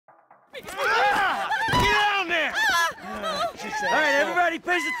Get down there! All right, everybody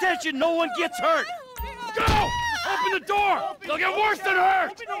pays attention. No one gets hurt. Go! Open the door! They'll get worse than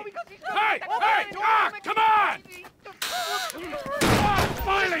hurt! Hey! Hey! Ah! Come on! Oh,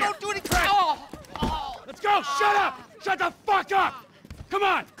 finally! Don't do anything! Let's go! Shut up! Shut the fuck up! Come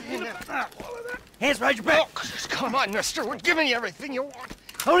on! Hands behind your back. Oh, come on, mister. We're giving you everything you want.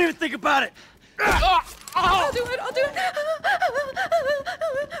 Don't even think about it. I'll do it. Oh,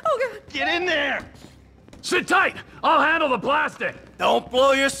 God. Get in there! Sit tight! I'll handle the plastic! Don't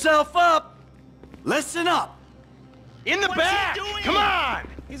blow yourself up. Listen up. In the back! What's he doing? Come on!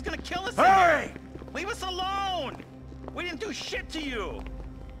 He's gonna kill us. Hurry! Leave us alone. We didn't do shit to you.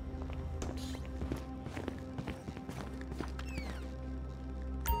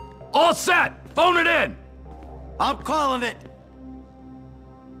 All set! Phone it in! I'm calling it.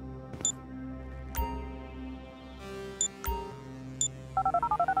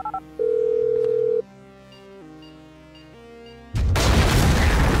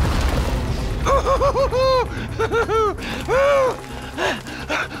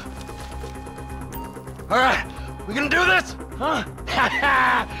 All right, we gonna do this? Huh?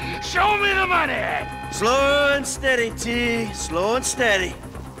 Show me the money! Slow and steady, T. Slow and steady.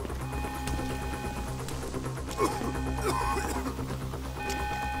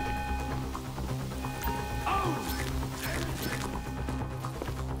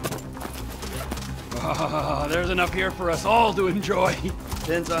 Oh, there's enough here for us all to enjoy.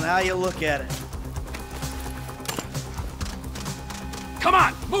 Depends on how you look at it. Come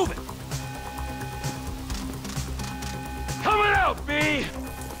on, move it! Coming out, B!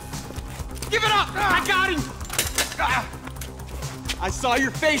 Give it up! I got him! I saw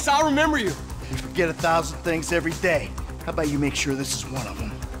your face. I'll remember you. You forget 1,000 things every day. How about you make sure this is one of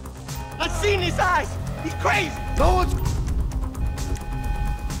them? I've seen his eyes. He's crazy. No one's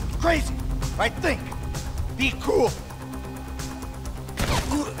crazy. Right? Think. Be cool.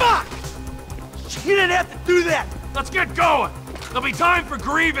 Fuck! You didn't have to do that. Let's get going! There'll be time for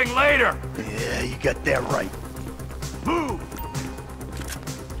grieving later! Yeah, you got that right. Move!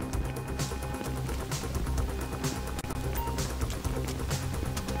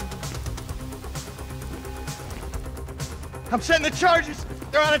 I'm setting the charges.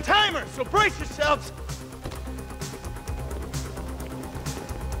 They're on a timer, so brace yourselves.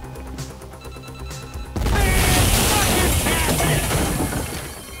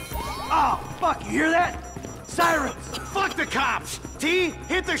 Oh, fuck, you hear that? Sirens! Fuck the cops. T,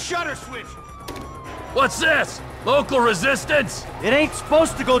 hit the shutter switch. What's this? Local resistance? It ain't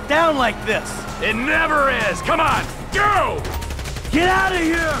supposed to go down like this. It never is! Come on, go! Get out of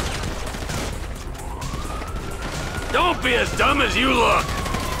here! Don't be as dumb as you look!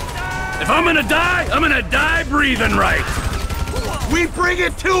 If I'm gonna die breathing right! We bring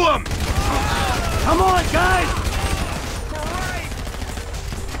it to him! Come on, guys!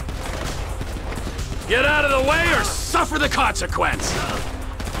 Get out of the way or suffer the consequence!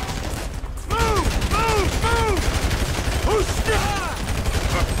 Move! Move! Move! Who's sticking?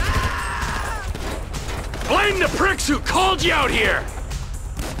 Blame the pricks who called you out here!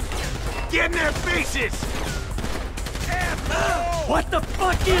 Get in their faces! What the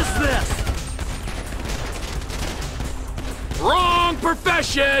fuck is this? Wrong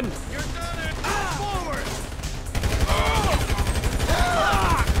profession! You're done it! Forward!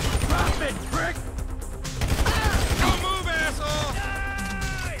 Drop it, prick! Don't move, asshole!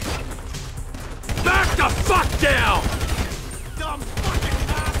 Back the fuck down! Dumb fucking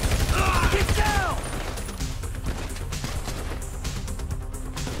cops! Get down!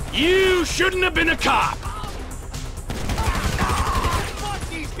 You shouldn't have been a cop! Fuck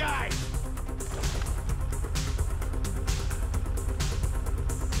these guys!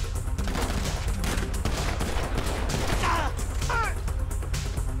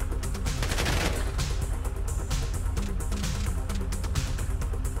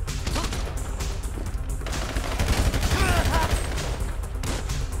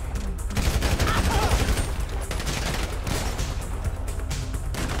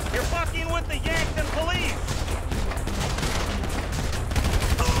 You're fucking with the Yankton police.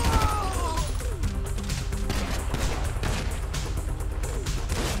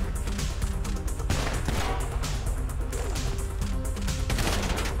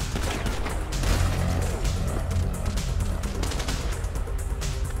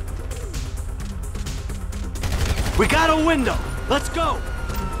 We got a window. Let's go.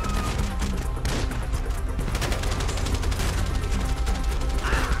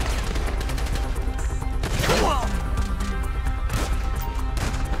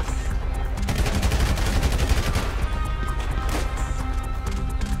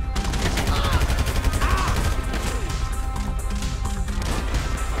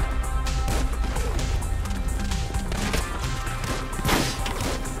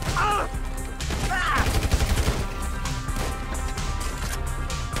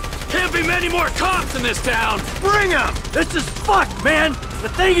 gonna be many more cops in this town! Bring them! This is fucked, man! The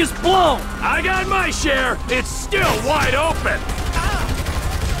thing is blown! I got my share! It's still wide open!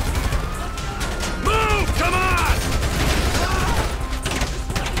 Move! Come on!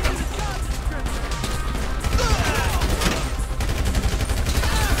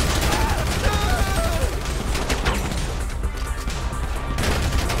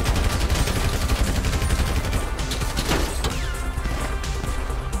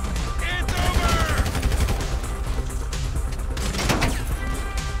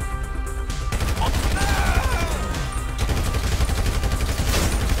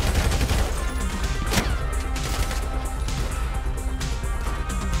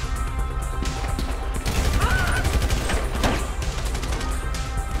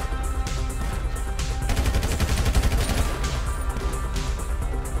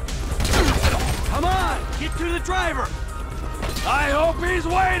 To the driver! I hope he's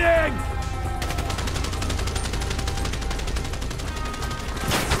waiting!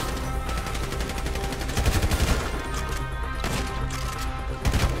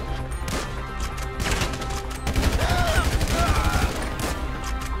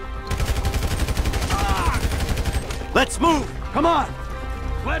 Let's move! Come on!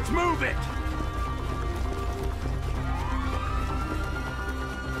 Let's move it!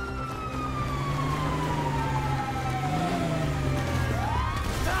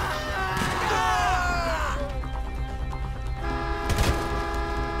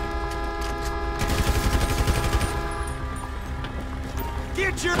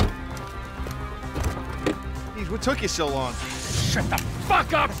 Get your... Jeez, what took you so long? Shut the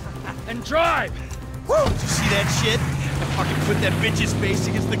fuck up and drive! Woo! Did you see that shit? I fucking put that bitch's face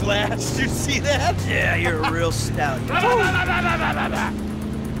against the glass. Did you see that? Yeah, you're a real stout. Fuck,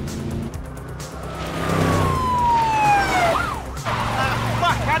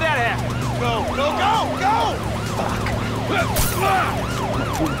 how'd that happen? Go, go, go, go!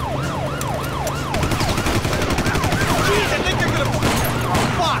 Jeez, I think they're gonna...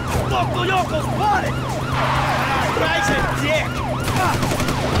 Fuck! Local yokel spotted! Guy's a dick!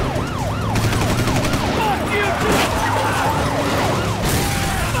 Fuck you!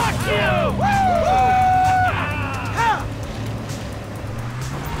 Fuck you!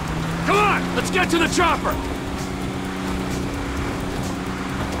 Come on, let's get to the chopper!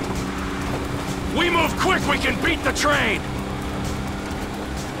 We move quick, we can beat the train!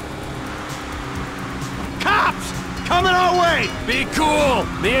 Cops! Coming our way! Be cool!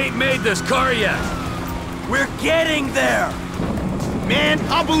 They ain't made this car yet! We're getting there! Man,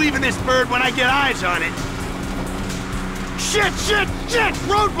 I'll believe in this bird when I get eyes on it! Shit, shit, shit!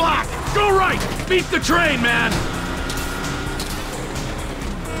 Roadblock! Go right! Beat the train, man!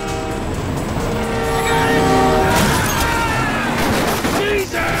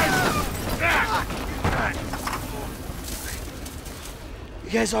 Jesus!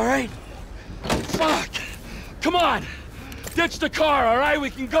 You guys all right? Fuck! Come on! Ditch the car, all right? We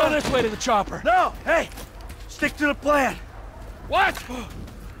can go this way to the chopper. No! Hey! Stick to the plan! What?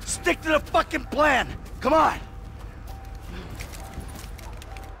 Stick to the fucking plan! Come on!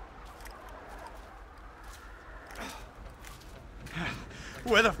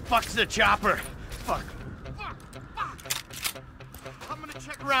 Where the fuck's the chopper? Fuck. Fuck. Fuck. I'm gonna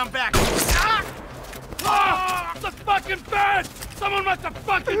check around back. Ah! Ah! The fucking fence! Someone must have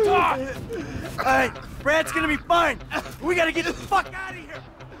fucking talked! Alright, Brad's gonna be fine. We gotta get the fuck out of here.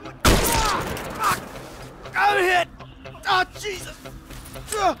 Fuck! I'm hit! Oh, Jesus!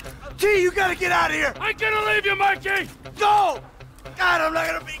 T, you gotta get out of here! I'm gonna leave you, Mikey! Go! God, I'm not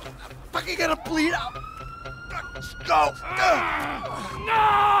gonna be... I'm fucking gonna bleed out. Go!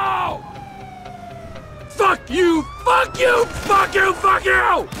 No! Fuck you! Fuck you! Fuck you! Fuck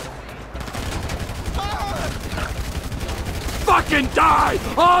you! Fucking die!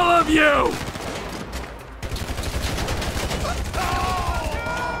 All of you!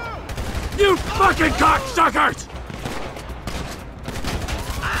 You fucking cocksuckers!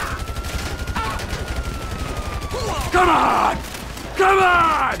 Come on! Come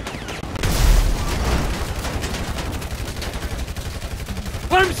on!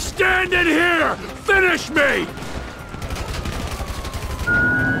 I'm standing here! Finish me!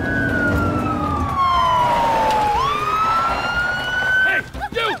 Hey!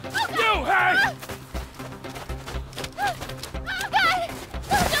 You! Hey!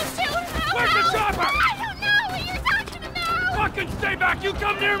 Don't shoot! Where's the chopper? I don't know what you're talking about! Fucking stay back! You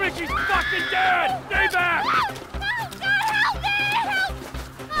come near me! She's fucking dead! Stay back! No, God, help me! Help!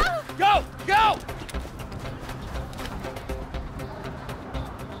 Oh. Go! Go!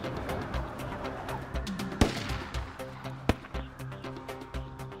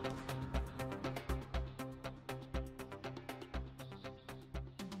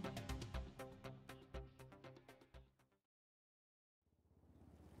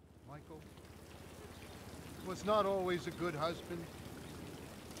 Michael was not always a good husband,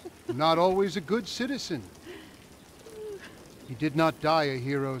 not always a good citizen. He did not die a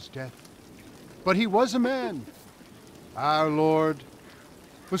hero's death, but he was a man. Our Lord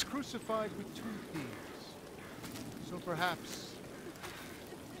was crucified with 2 thieves, so perhaps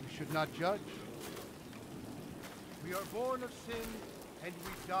we should not judge. We are born of sin, and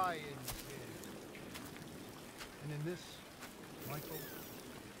we die in sin. And in this, Michael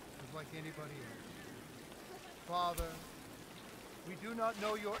is like anybody else. Father, we do not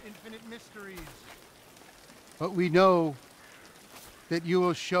know your infinite mysteries, but we know that you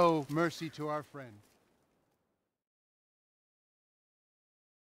will show mercy to our friend.